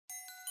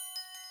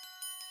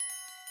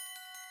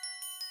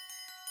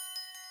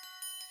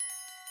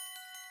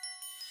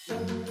CES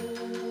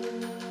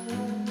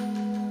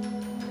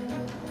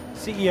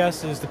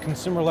is the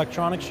Consumer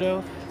Electronics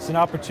Show. It's an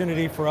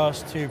opportunity for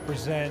us to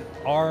present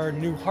our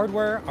new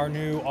hardware, our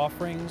new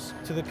offerings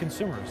to the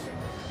consumers.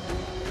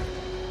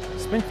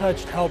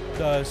 spinTouch helped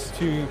us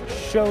to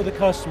show the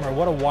customer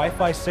what a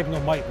Wi-Fi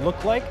signal might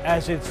look like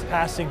as it's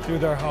passing through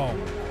their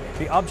home.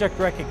 The object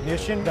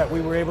recognition that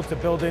we were able to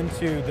build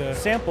into the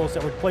samples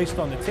that were placed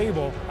on the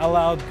table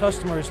allowed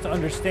customers to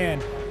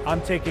understand,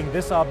 I'm taking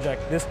this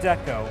object, this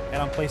Deco, and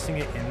I'm placing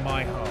it in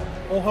my home.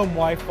 Whole home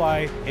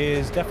Wi-Fi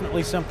is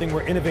definitely something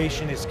where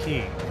innovation is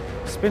key.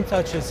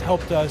 spinTouch has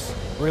helped us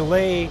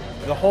relay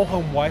the whole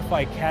home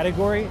Wi-Fi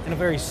category in a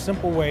very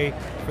simple way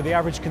for the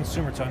average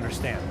consumer to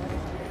understand.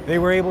 They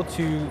were able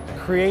to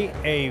create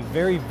a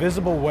very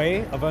visible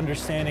way of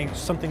understanding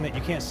something that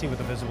you can't see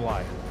with a visible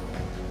eye.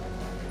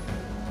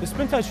 The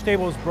spinTouch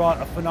table has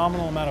brought a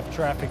phenomenal amount of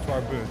traffic to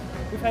our booth.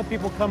 We've had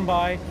people come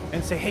by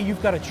and say, hey,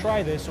 you've got to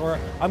try this, or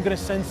I'm going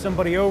to send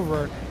somebody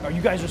over, or you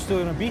guys are still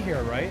going to be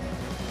here, right?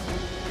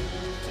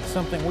 It's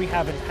something we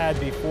haven't had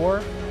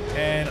before,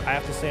 and I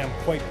have to say I'm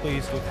quite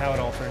pleased with how it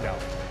all turned out.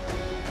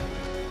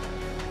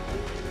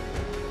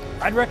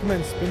 I'd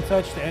recommend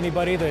spinTouch to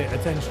anybody that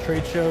attends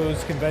trade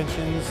shows,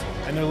 conventions,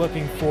 and they're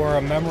looking for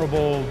a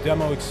memorable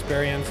demo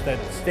experience that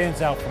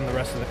stands out from the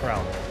rest of the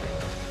crowd.